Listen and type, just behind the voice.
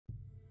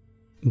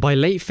By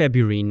late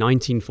February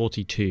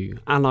 1942,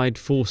 Allied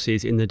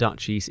forces in the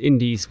Dutch East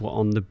Indies were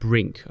on the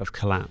brink of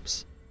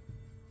collapse.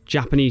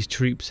 Japanese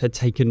troops had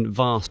taken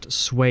vast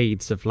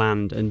swathes of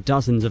land and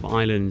dozens of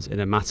islands in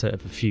a matter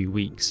of a few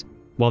weeks,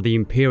 while the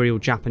Imperial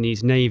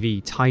Japanese Navy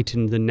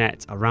tightened the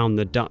net around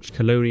the Dutch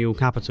colonial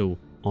capital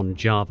on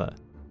Java.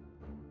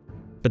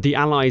 But the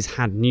Allies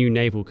had new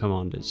naval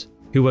commanders,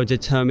 who were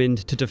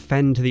determined to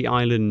defend the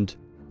island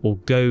or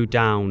go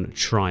down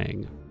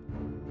trying.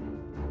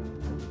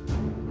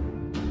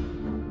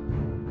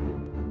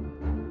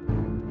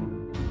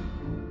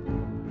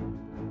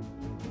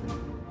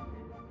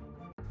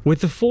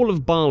 With the fall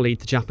of Bali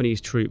to Japanese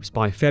troops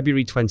by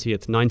February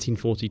 20th,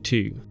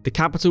 1942, the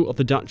capital of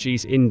the Dutch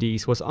East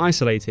Indies was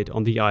isolated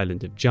on the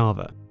island of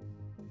Java.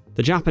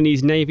 The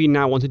Japanese Navy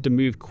now wanted to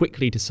move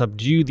quickly to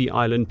subdue the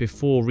island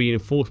before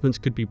reinforcements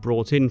could be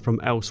brought in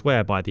from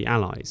elsewhere by the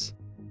Allies.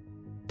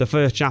 The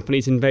first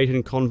Japanese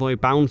invasion convoy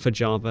bound for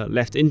Java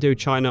left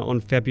Indochina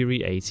on February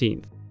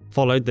 18th,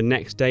 followed the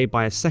next day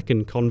by a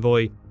second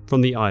convoy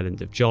from the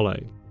island of Jolo.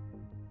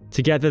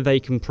 Together they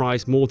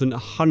comprised more than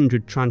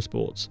 100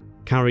 transports,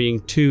 carrying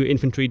 2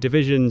 infantry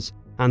divisions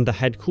and the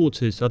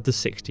headquarters of the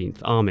 16th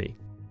Army.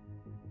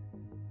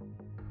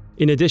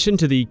 In addition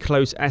to the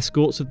close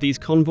escorts of these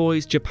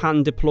convoys,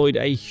 Japan deployed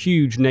a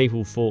huge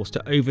naval force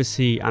to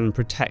oversee and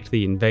protect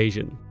the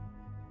invasion.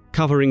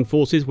 Covering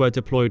forces were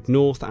deployed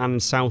north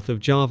and south of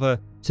Java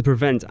to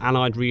prevent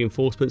Allied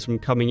reinforcements from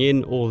coming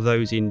in or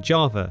those in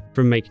Java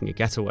from making a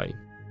getaway.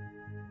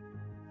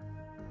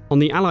 On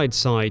the Allied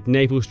side,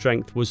 naval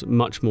strength was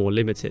much more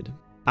limited.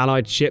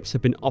 Allied ships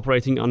had been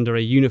operating under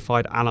a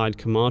unified Allied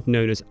command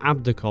known as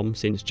ABDACOM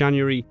since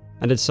January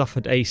and had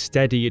suffered a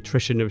steady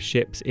attrition of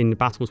ships in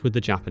battles with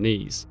the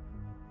Japanese.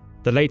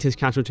 The latest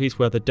casualties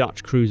were the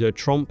Dutch cruiser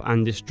Tromp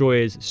and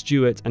destroyers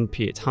Stuart and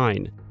Piet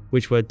Hein,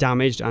 which were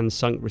damaged and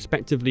sunk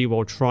respectively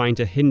while trying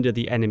to hinder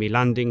the enemy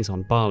landings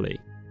on Bali.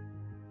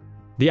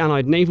 The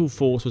Allied naval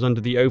force was under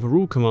the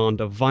overall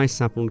command of Vice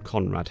Admiral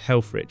Conrad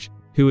Helfrich,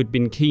 who had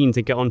been keen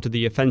to get onto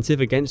the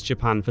offensive against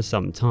Japan for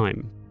some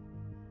time.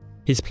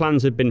 His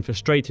plans had been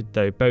frustrated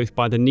though, both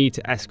by the need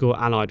to escort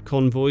Allied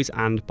convoys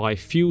and by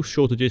fuel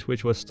shortages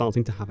which were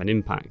starting to have an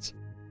impact.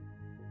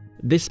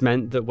 This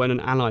meant that when an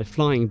Allied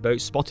flying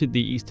boat spotted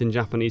the Eastern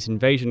Japanese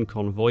invasion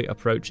convoy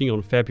approaching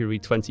on February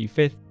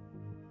 25th,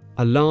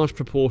 a large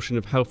proportion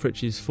of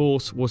Helfrich's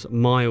force was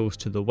miles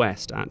to the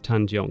west at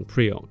Tanjong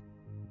Priok.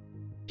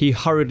 He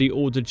hurriedly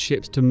ordered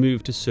ships to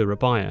move to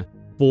Surabaya,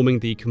 forming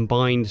the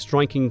combined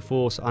striking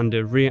force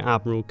under Rear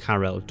Admiral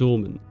Karel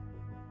Doorman.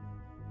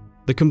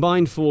 The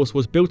combined force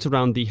was built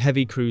around the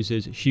heavy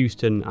cruisers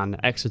Houston and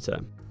Exeter.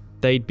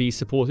 They'd be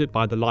supported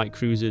by the light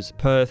cruisers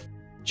Perth,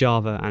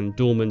 Java and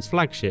Doorman's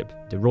flagship,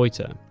 De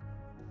Ruyter.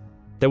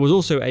 There was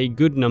also a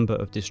good number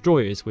of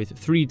destroyers with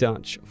 3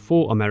 Dutch,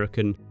 4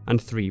 American and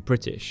 3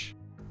 British.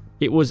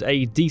 It was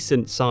a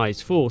decent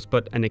sized force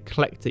but an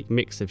eclectic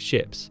mix of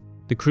ships.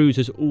 The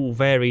cruisers all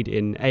varied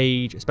in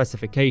age,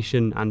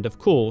 specification and of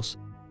course,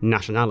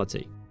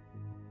 nationality.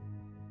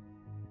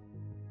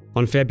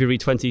 On February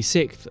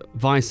 26th,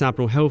 Vice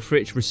Admiral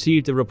Helfrich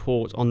received a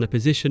report on the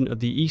position of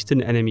the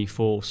eastern enemy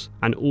force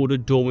and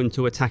ordered Doorman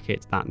to attack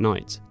it that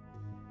night.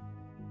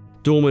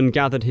 Doorman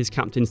gathered his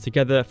captains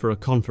together for a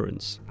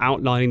conference,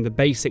 outlining the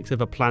basics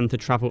of a plan to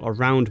travel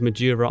around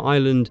Madura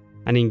Island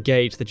and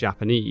engage the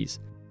Japanese.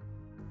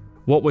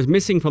 What was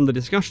missing from the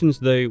discussions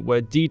though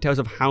were details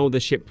of how the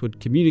ships would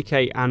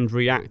communicate and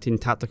react in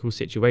tactical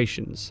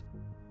situations.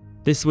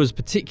 This was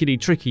particularly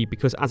tricky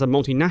because as a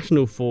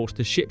multinational force,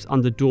 the ships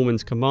under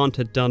Doorman's command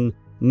had done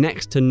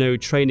next to no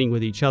training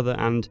with each other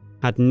and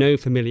had no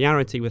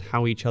familiarity with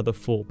how each other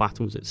fought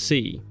battles at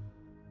sea.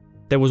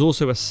 There was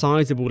also a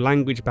sizable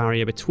language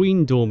barrier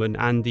between Doorman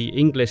and the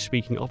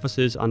English-speaking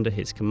officers under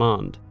his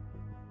command.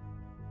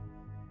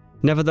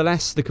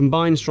 Nevertheless, the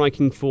combined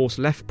striking force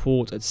left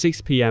port at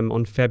 6 PM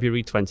on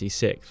February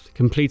 26th,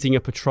 completing a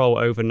patrol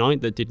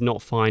overnight that did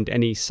not find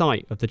any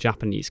sight of the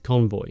Japanese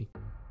convoy.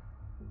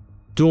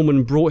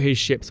 Doorman brought his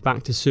ships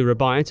back to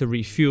Surabaya to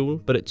refuel,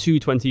 but at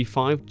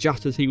 2:25,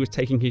 just as he was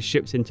taking his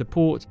ships into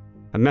port,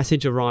 a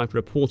message arrived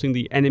reporting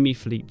the enemy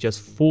fleet just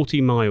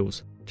 40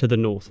 miles to the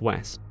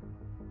northwest.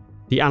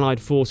 The Allied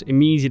force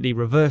immediately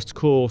reversed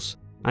course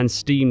and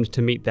steamed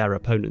to meet their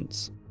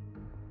opponents.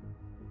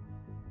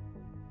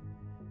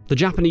 The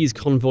Japanese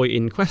convoy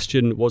in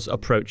question was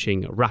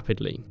approaching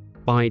rapidly.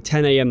 By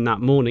 10 AM that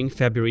morning,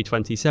 February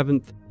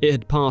 27th, it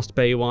had passed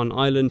Beiwan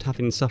Island,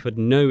 having suffered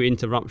no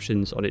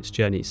interruptions on its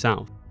journey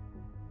south.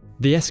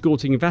 The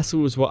escorting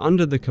vessels were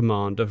under the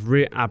command of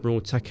Rear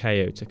Admiral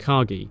Takeo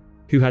Takagi,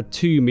 who had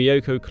 2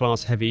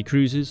 Miyako-class heavy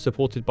cruisers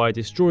supported by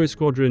destroyer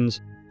squadrons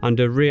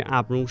under Rear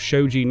Admiral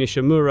Shoji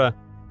Nishimura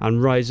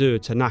and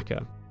Raizu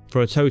Tanaka,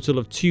 for a total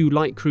of 2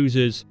 light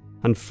cruisers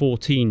and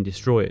 14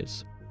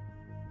 destroyers.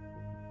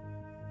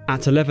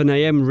 At 11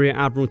 AM, Rear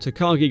Admiral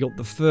Takagi got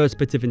the first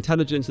bit of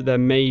intelligence that there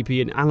may be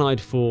an Allied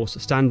force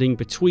standing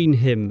between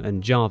him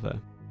and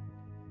Java.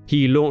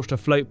 He launched a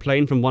float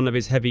plane from one of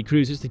his heavy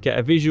cruisers to get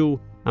a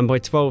visual, and by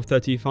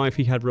 12:35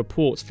 he had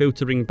reports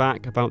filtering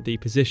back about the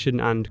position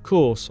and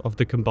course of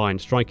the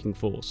combined striking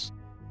force.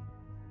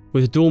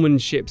 With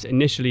Dorman's ships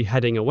initially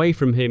heading away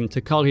from him,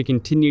 Takagi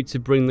continued to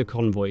bring the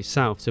convoy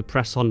south to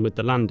press on with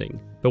the landing,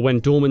 but when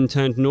Dorman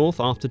turned north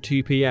after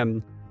 2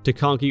 PM,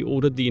 Takagi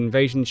ordered the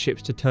invasion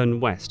ships to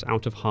turn west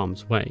out of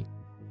harm's way.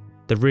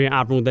 The Rear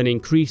Admiral then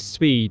increased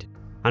speed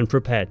and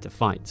prepared to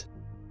fight.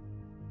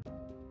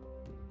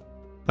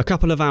 A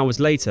couple of hours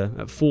later,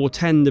 at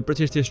 4:10, the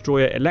British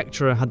destroyer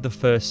Electra had the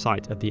first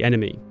sight of the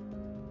enemy.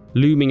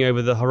 Looming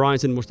over the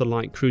horizon was the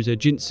light cruiser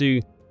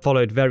Jintsu,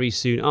 followed very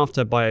soon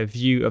after by a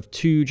view of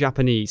 2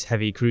 Japanese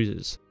heavy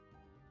cruisers.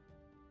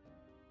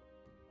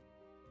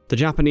 The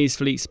Japanese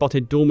fleet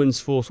spotted Dorman's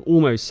force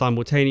almost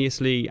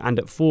simultaneously, and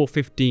at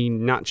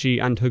 4:15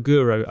 Nachi and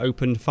Haguro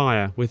opened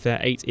fire with their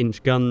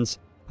 8-inch guns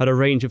at a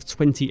range of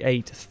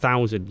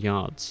 28,000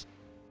 yards.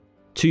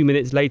 2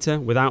 minutes later,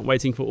 without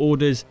waiting for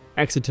orders,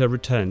 Exeter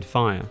returned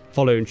fire,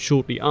 followed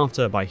shortly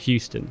after by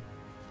Houston.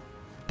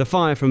 The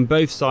fire from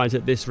both sides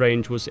at this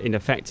range was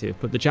ineffective,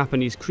 but the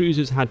Japanese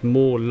cruisers had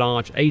more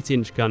large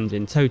 8-inch guns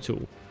in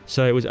total,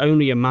 so it was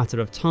only a matter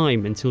of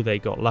time until they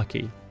got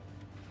lucky.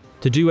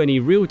 To do any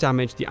real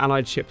damage, the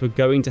Allied ships were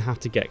going to have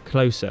to get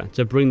closer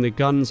to bring the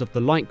guns of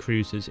the light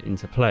cruisers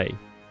into play.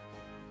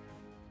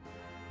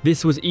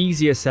 This was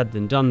easier said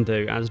than done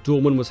though, as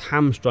Dorman was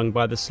hamstrung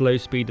by the slow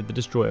speed of the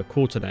destroyer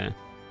Cortanair,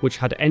 which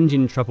had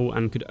engine trouble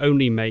and could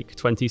only make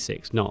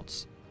 26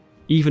 knots.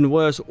 Even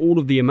worse, all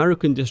of the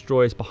American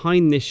destroyers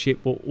behind this ship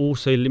were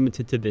also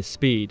limited to this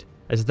speed,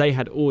 as they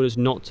had orders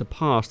not to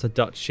pass the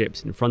Dutch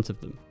ships in front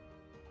of them.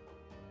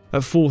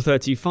 At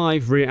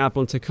 4:35, Rear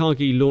Admiral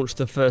Takagi launched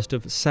the first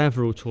of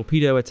several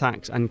torpedo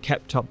attacks and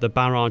kept up the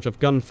barrage of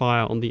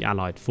gunfire on the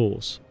Allied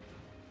force.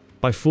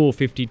 By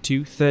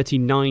 4:52,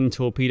 39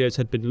 torpedoes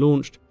had been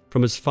launched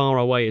from as far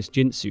away as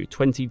Jintsu,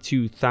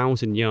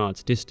 22,000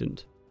 yards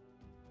distant.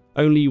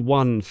 Only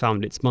one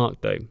found its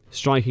mark though,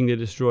 striking the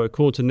destroyer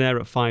Cortanair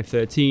at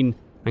 5:13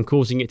 and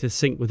causing it to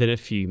sink within a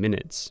few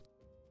minutes.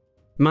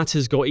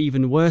 Matters got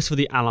even worse for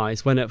the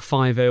Allies when at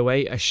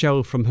 5:08 a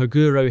shell from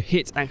Haguro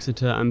hit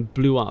Exeter and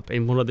blew up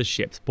in one of the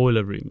ship's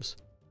boiler rooms.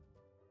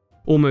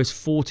 Almost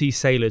 40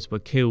 sailors were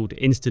killed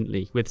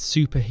instantly, with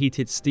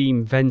superheated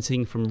steam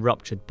venting from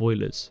ruptured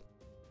boilers.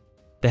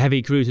 The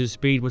heavy cruiser's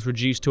speed was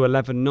reduced to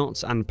 11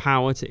 knots and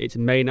power to its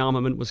main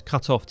armament was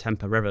cut off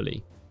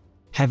temporarily.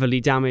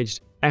 Heavily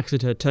damaged,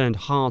 Exeter turned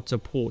hard to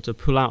port to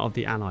pull out of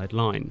the Allied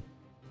line.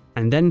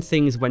 And then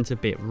things went a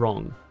bit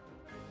wrong.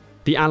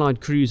 The Allied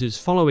cruisers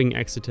following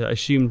Exeter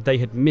assumed they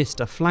had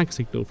missed a flag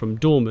signal from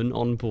Dorman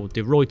on board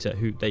De Ruyter,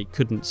 who they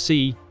couldn't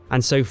see,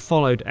 and so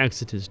followed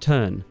Exeter's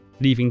turn,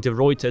 leaving De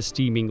Ruyter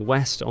steaming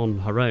west on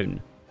her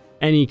own.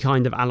 Any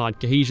kind of Allied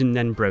cohesion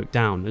then broke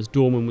down, as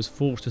Dorman was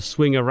forced to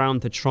swing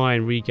around to try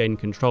and regain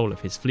control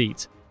of his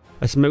fleet.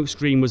 A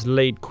smokescreen was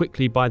laid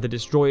quickly by the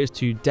destroyers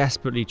to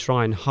desperately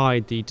try and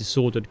hide the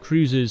disordered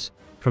cruisers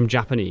from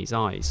Japanese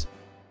eyes.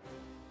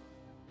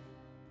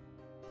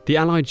 The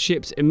Allied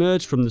ships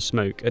emerged from the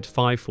smoke at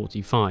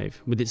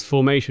 5:45, with its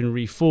formation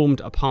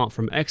reformed apart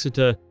from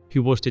Exeter,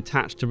 who was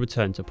detached to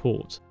return to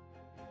port.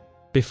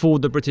 Before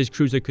the British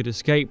cruiser could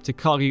escape,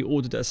 Takagi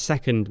ordered a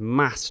second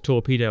massed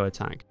torpedo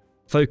attack,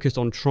 focused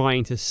on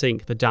trying to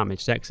sink the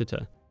damaged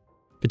Exeter.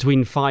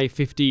 Between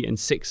 5:50 and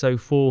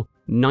 6:04,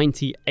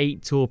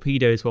 98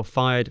 torpedoes were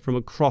fired from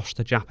across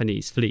the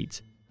Japanese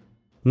fleet.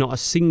 Not a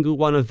single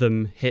one of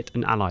them hit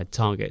an Allied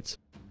target.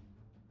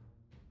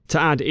 To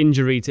add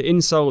injury to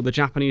insult, the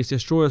Japanese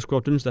destroyer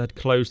squadrons that had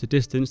closed the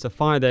distance to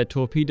fire their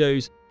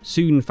torpedoes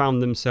soon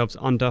found themselves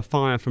under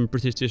fire from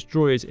British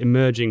destroyers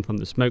emerging from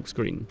the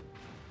smokescreen.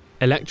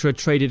 Electra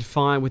traded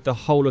fire with the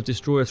whole of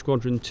Destroyer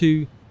Squadron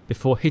 2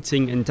 before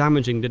hitting and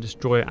damaging the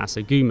destroyer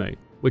Asagumo,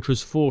 which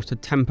was forced to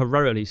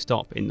temporarily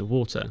stop in the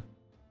water.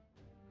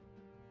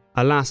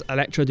 Alas,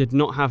 Electra did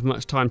not have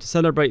much time to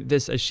celebrate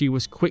this, as she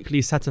was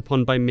quickly set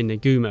upon by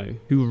Minegumo,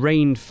 who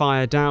rained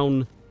fire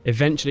down,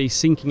 eventually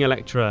sinking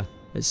Electra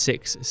at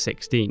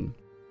 6:16.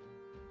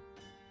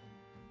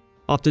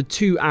 After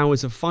 2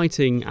 hours of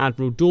fighting,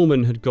 Admiral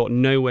Dorman had got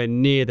nowhere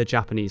near the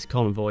Japanese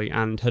convoy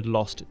and had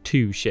lost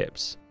 2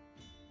 ships.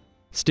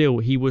 Still,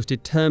 he was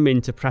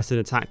determined to press an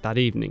attack that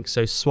evening,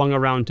 so swung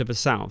around to the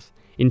south,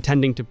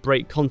 intending to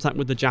break contact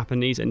with the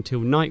Japanese until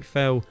night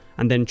fell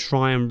and then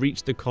try and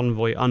reach the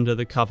convoy under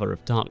the cover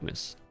of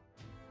darkness.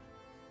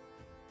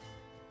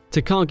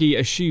 Takagi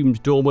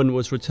assumed Dorman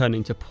was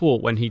returning to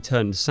port when he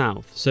turned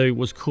south, so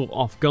was caught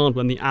off guard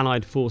when the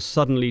Allied force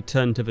suddenly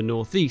turned to the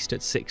northeast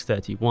at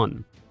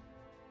 6:31.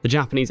 The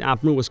Japanese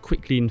admiral was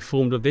quickly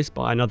informed of this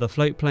by another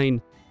float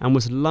plane and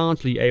was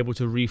largely able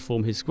to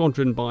reform his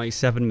squadron by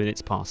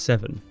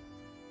 7:07.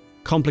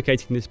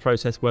 Complicating this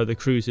process were the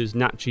cruisers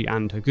Nachi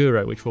and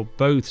Haguro, which were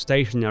both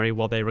stationary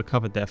while they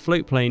recovered their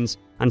float planes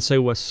and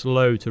so were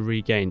slow to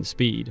regain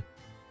speed.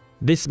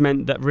 This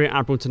meant that Rear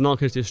Admiral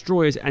Tanaka's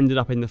destroyers ended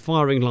up in the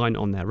firing line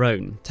on their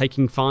own,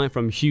 taking fire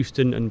from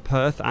Houston and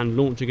Perth and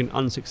launching an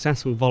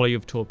unsuccessful volley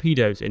of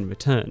torpedoes in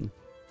return.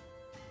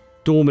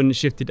 Dorman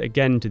shifted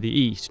again to the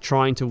east,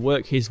 trying to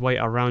work his way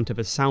around to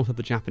the south of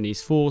the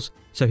Japanese force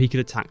so he could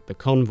attack the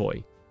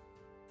convoy.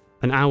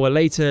 An hour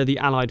later, the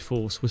Allied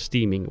force was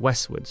steaming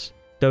westwards,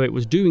 though it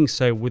was doing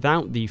so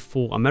without the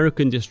 4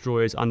 American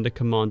destroyers under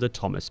Commander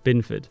Thomas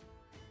Binford.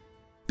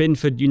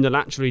 Binford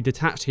unilaterally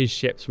detached his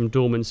ships from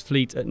Dorman's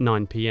fleet at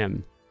 9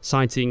 PM,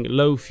 citing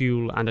low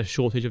fuel and a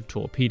shortage of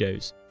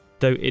torpedoes,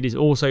 though it is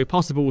also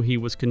possible he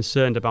was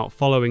concerned about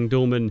following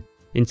Dorman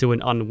into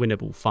an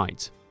unwinnable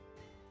fight.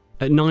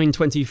 At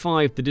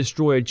 9:25, the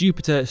destroyer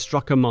Jupiter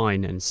struck a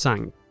mine and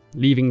sank,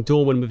 leaving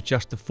Dorman with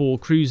just the 4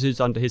 cruisers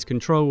under his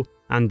control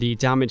and the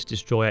damaged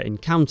destroyer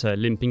Encounter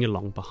limping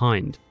along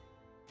behind.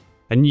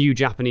 A new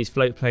Japanese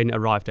floatplane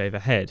arrived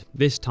overhead,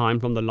 this time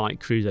from the light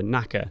cruiser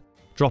Naka,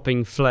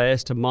 dropping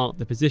flares to mark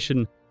the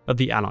position of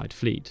the Allied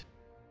fleet.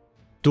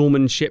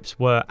 Dorman's ships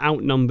were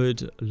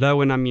outnumbered,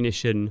 low in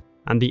ammunition,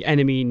 and the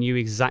enemy knew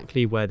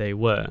exactly where they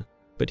were,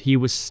 but he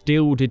was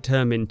still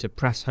determined to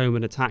press home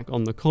an attack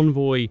on the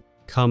convoy,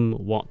 come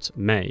what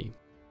may.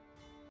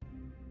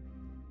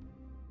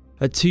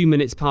 At 2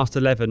 minutes past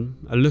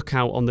 11, a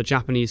lookout on the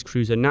Japanese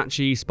cruiser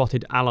Nachi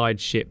spotted Allied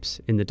ships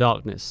in the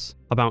darkness,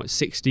 about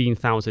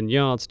 16,000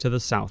 yards to the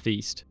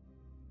southeast.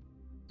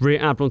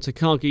 Rear Admiral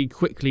Takagi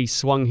quickly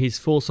swung his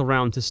force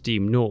around to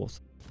steam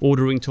north,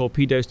 ordering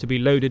torpedoes to be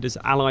loaded as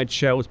Allied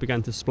shells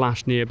began to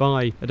splash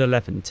nearby at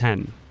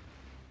 11:10.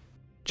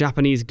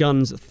 Japanese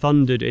guns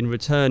thundered in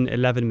return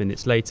 11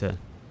 minutes later,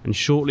 and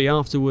shortly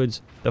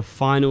afterwards, the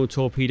final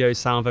torpedo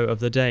salvo of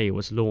the day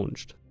was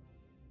launched.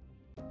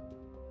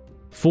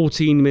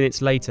 14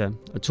 minutes later,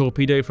 a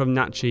torpedo from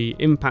Nachi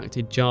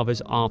impacted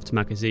Java's aft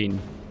magazine,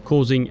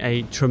 causing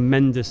a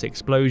tremendous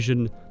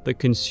explosion that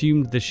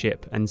consumed the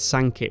ship and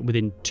sank it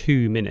within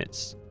 2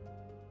 minutes.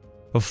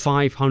 Of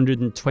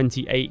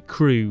 528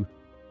 crew,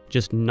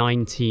 just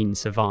 19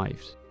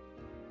 survived.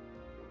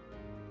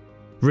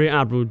 Rear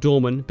Admiral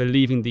Dorman,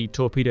 believing the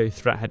torpedo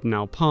threat had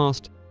now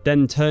passed,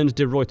 then turned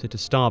de Ruyter to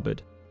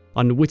starboard,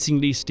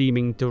 unwittingly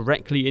steaming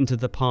directly into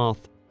the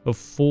path of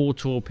 4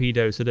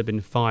 torpedoes that had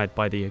been fired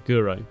by the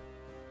Aguro.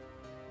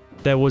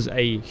 There was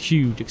a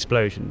huge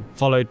explosion,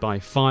 followed by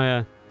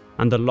fire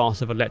and the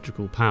loss of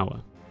electrical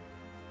power.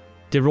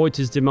 De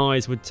Ruyter's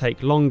demise would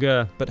take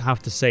longer but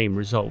have the same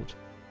result,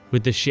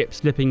 with the ship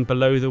slipping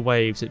below the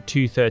waves at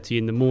 2:30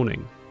 in the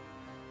morning.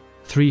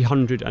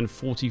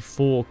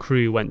 344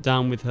 crew went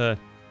down with her,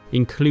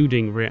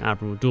 including Rear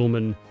Admiral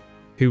Dorman,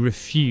 who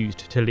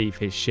refused to leave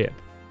his ship.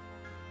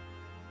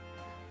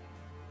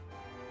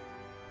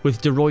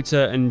 With de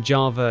Ruyter and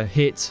Java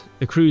hit,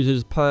 the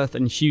cruisers Perth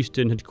and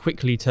Houston had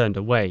quickly turned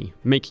away,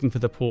 making for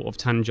the port of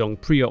Tanjong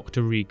Priok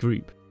to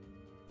regroup.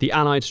 The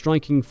Allied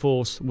striking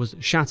force was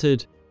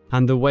shattered,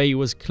 and the way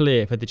was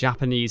clear for the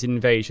Japanese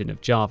invasion of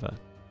Java.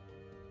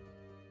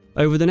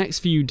 Over the next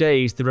few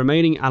days, the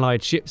remaining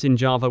Allied ships in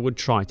Java would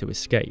try to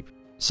escape.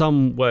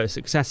 Some were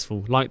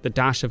successful, like the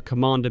dash of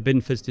Commander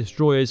Binford's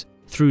destroyers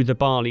through the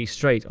Bali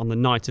Strait on the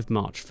night of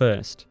March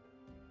 1st.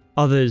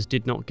 Others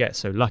did not get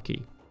so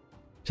lucky.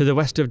 To the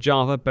west of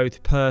Java,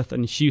 both Perth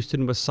and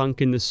Houston were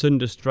sunk in the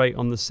Sunda Strait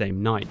on the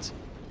same night.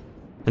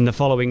 And the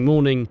following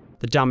morning,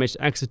 the damaged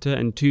Exeter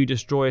and 2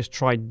 destroyers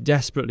tried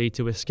desperately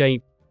to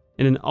escape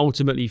in an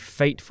ultimately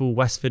fateful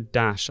westward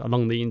dash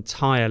along the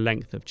entire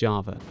length of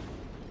Java.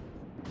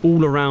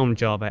 All around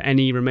Java,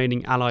 any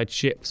remaining Allied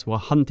ships were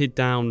hunted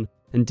down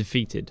and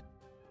defeated,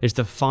 as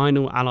the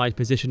final Allied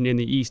position in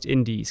the East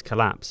Indies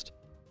collapsed.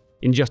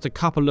 In just a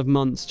couple of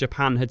months,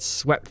 Japan had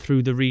swept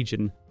through the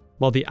region,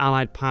 while the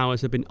Allied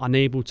powers had been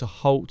unable to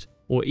halt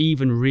or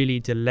even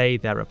really delay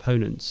their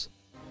opponents.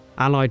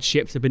 Allied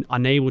ships had been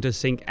unable to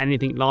sink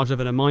anything larger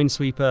than a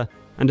minesweeper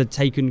and had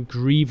taken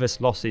grievous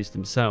losses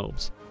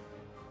themselves.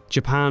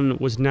 Japan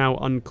was now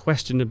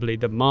unquestionably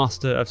the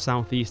master of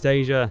Southeast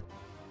Asia,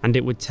 and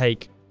it would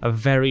take a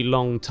very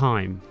long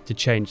time to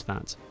change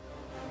that.